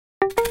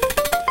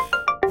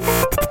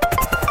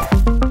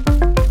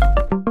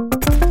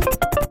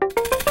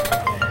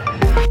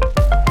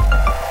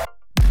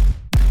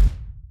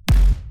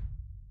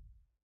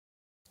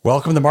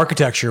Welcome to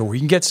Marketecture, where you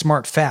can get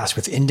smart fast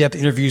with in-depth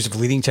interviews of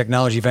leading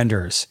technology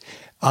vendors.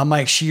 I'm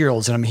Mike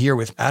Shields, and I'm here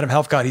with Adam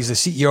Helfgott. He's the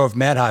CEO of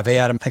Madhive. Hey,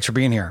 Adam, thanks for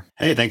being here.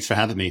 Hey, thanks for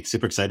having me.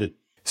 Super excited.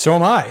 So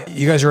am I.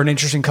 You guys are an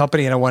interesting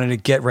company, and I wanted to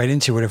get right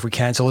into it if we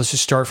can. So let's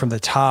just start from the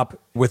top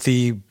with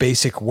the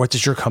basic, what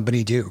does your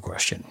company do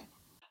question.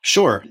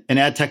 Sure. In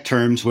ad tech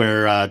terms,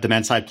 we're a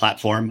demand-side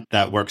platform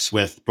that works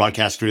with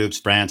broadcast groups,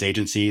 brands,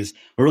 agencies.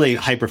 We're really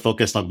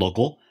hyper-focused on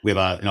local. We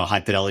have a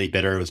high-fidelity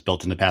bidder. It was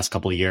built in the past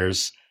couple of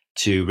years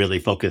to really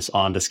focus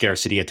on the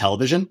scarcity of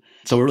television.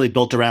 So we're really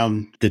built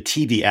around the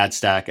TV ad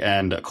stack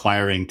and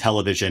acquiring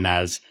television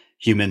as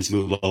humans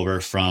move over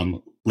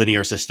from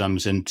linear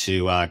systems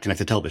into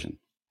connected television.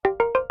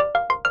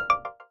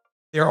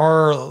 There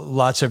are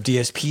lots of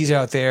DSPs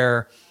out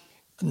there.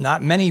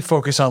 Not many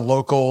focus on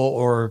local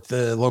or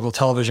the local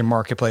television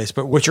marketplace,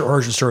 but what's your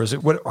origin story?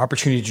 What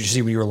opportunity did you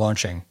see when you were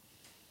launching?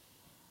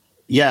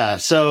 Yeah.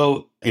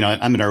 So,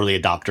 I'm an early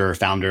adopter,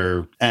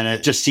 founder, and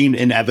it just seemed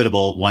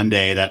inevitable one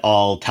day that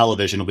all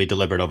television will be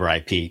delivered over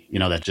IP.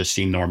 That just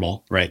seemed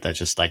normal, right? That's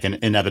just like an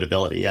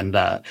inevitability. And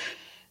I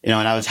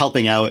was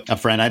helping out a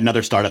friend. I had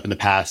another startup in the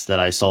past that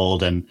I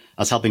sold, and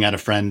I was helping out a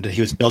friend.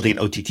 He was building an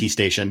OTT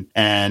station.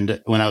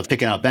 And when I was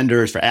picking out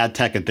vendors for ad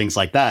tech and things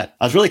like that,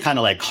 I was really kind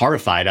of like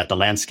horrified at the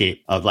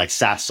landscape of like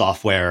SaaS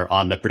software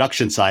on the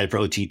production side for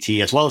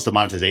OTT, as well as the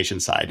monetization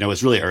side. It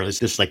was really early.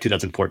 This was like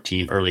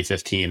 2014, early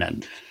 15.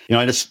 And,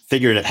 I just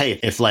figured that,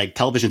 hey, if like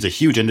television's a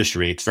huge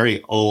industry, it's a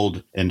very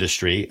old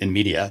industry in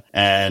media.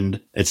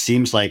 And it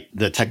seems like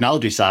the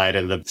technology side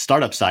and the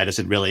startup side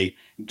isn't really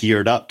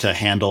geared up to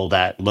handle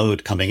that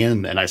load coming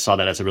in. And I saw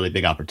that as a really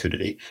big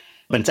opportunity.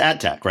 But it's ad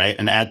tech, right?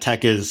 And ad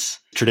tech is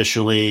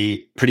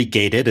traditionally pretty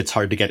gated. It's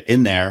hard to get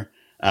in there.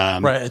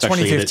 Right. In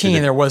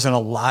 2015, there wasn't a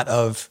lot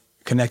of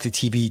connected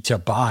TV to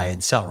buy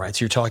and sell, right?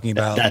 So you're talking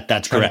about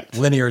that's correct.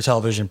 Linear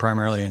television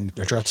primarily and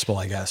addressable,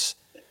 I guess.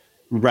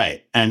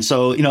 Right. And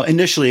so,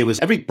 initially it was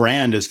every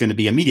brand is going to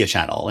be a media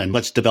channel, and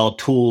let's develop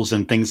tools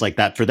and things like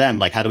that for them.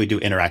 Like, how do we do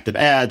interactive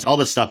ads? All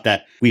the stuff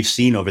that we've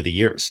seen over the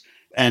years.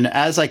 And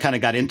as I kind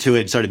of got into it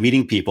and started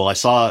meeting people, I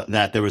saw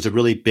that there was a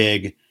really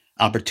big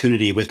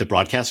opportunity with the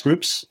broadcast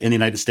groups in the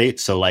United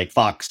States. So like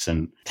Fox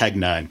and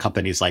Tegna and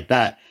companies like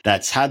that,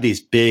 that's had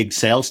these big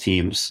sales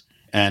teams.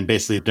 And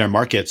basically their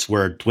markets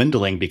were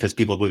dwindling because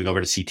people were moving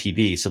over to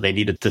CTV. So they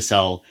needed to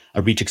sell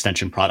a reach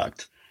extension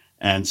product.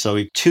 And so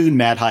we tuned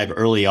Madhive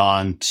early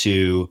on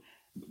to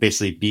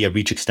basically be a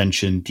reach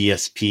extension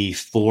DSP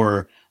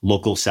for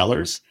local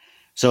sellers.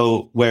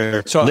 So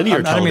linear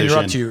television. I don't mean to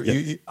interrupt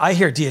you. I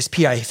hear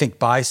DSP, I think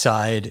buy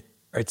side.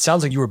 It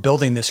sounds like you were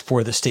building this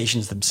for the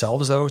stations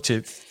themselves, though,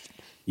 to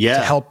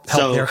help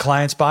their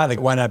clients buy.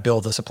 Like, why not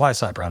build a supply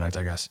side product,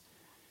 I guess?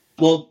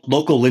 Well,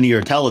 local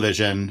linear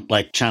television,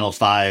 like Channel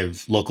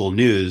 5 local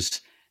news,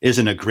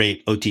 isn't a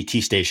great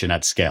OTT station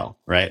at scale,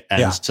 right?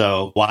 And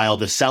so while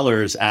the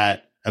sellers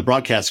at a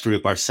broadcast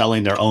group are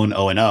selling their own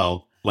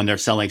O&O, when they're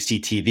selling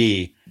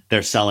CTV,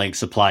 they're selling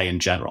supply in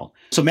general.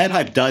 So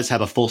Madhive does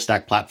have a full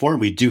stack platform.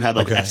 We do have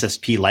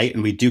SSP Lite,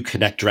 and we do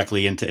connect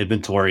directly into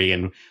inventory,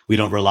 and we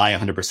don't rely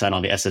 100%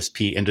 on the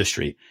SSP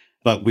industry.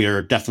 But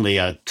we're definitely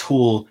a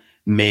tool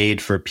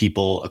made for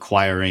people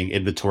acquiring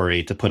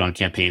inventory to put on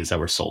campaigns that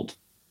were sold.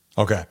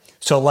 Okay.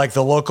 So like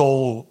the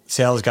local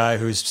sales guy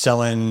who's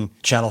selling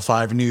Channel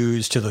 5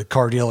 news to the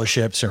car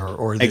dealerships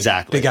or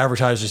the big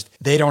advertisers,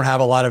 they don't have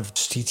a lot of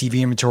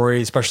CTV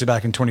inventory, especially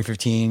back in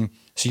 2015.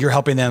 So you're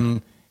helping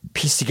them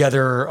piece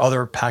together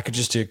other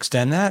packages to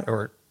extend that,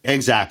 or?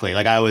 Exactly.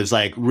 Like I was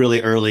like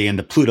really early in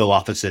the Pluto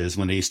offices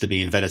when they used to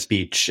be in Venice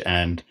Beach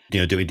and,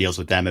 doing deals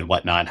with them and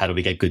whatnot. How do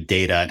we get good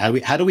data?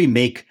 And how do we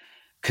make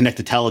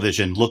connected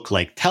television look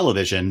like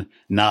television,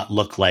 not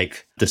look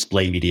like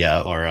display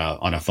media or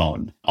on a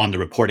phone? On the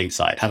reporting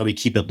side, how do we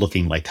keep it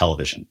looking like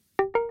television?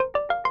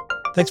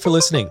 Thanks for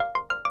listening.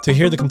 To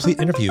hear the complete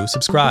interview,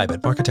 subscribe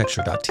at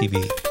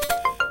marketecture.tv.